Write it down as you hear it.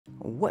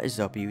What is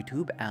up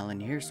YouTube, Alan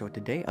here. So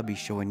today I'll be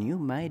showing you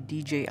my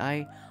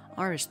DJI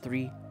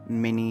RS3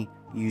 mini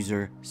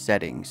user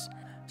settings.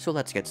 So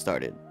let's get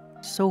started.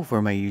 So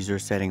for my user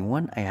setting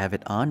 1, I have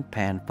it on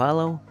pan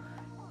follow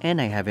and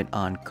I have it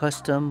on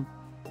custom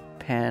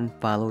pan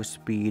follow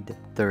speed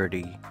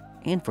 30.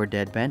 And for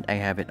deadband, I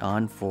have it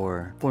on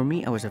 4. For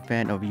me, I was a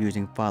fan of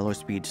using follow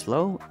speed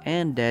slow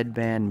and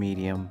deadband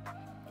medium.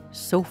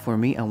 So for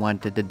me, I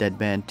wanted the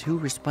deadband to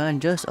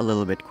respond just a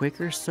little bit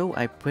quicker, so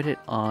I put it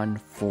on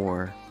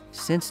 4.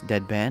 Since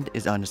deadband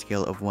is on a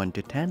scale of 1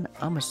 to 10,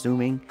 I'm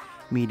assuming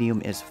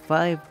medium is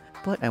 5,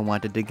 but I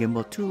wanted the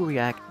gimbal to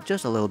react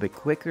just a little bit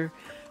quicker,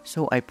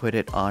 so I put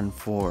it on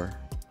 4.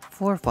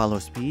 For follow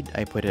speed,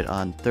 I put it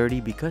on 30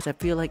 because I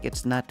feel like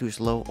it's not too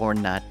slow or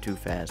not too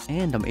fast,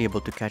 and I'm able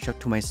to catch up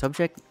to my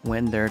subject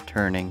when they're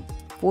turning.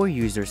 For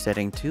user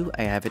setting 2,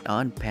 I have it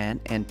on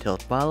pan and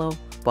tilt follow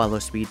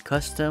speed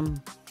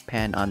custom,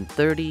 pan on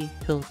 30,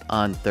 tilt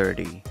on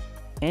 30.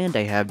 And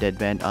I have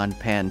deadband on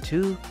pan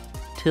 2,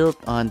 tilt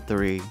on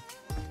 3.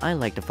 I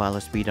like the follow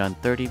speed on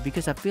 30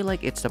 because I feel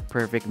like it's a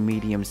perfect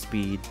medium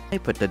speed. I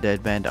put the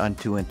deadband on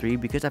 2 and 3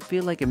 because I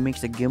feel like it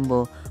makes the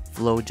gimbal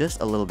flow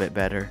just a little bit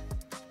better.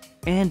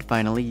 And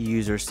finally,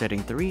 user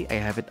setting 3, I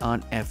have it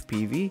on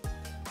FPV,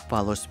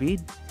 follow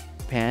speed,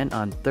 pan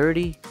on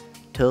 30,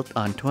 tilt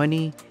on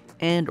 20,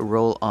 and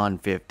roll on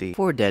 50.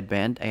 For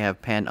deadband, I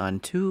have pan on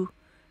 2,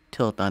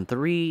 tilt on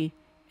 3,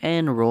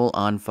 and roll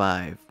on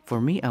 5. For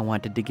me, I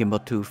wanted the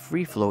gimbal to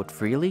free float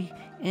freely,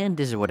 and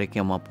this is what I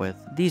came up with.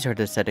 These are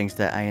the settings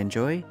that I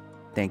enjoy.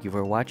 Thank you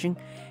for watching,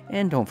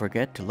 and don't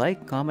forget to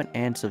like, comment,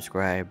 and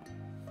subscribe.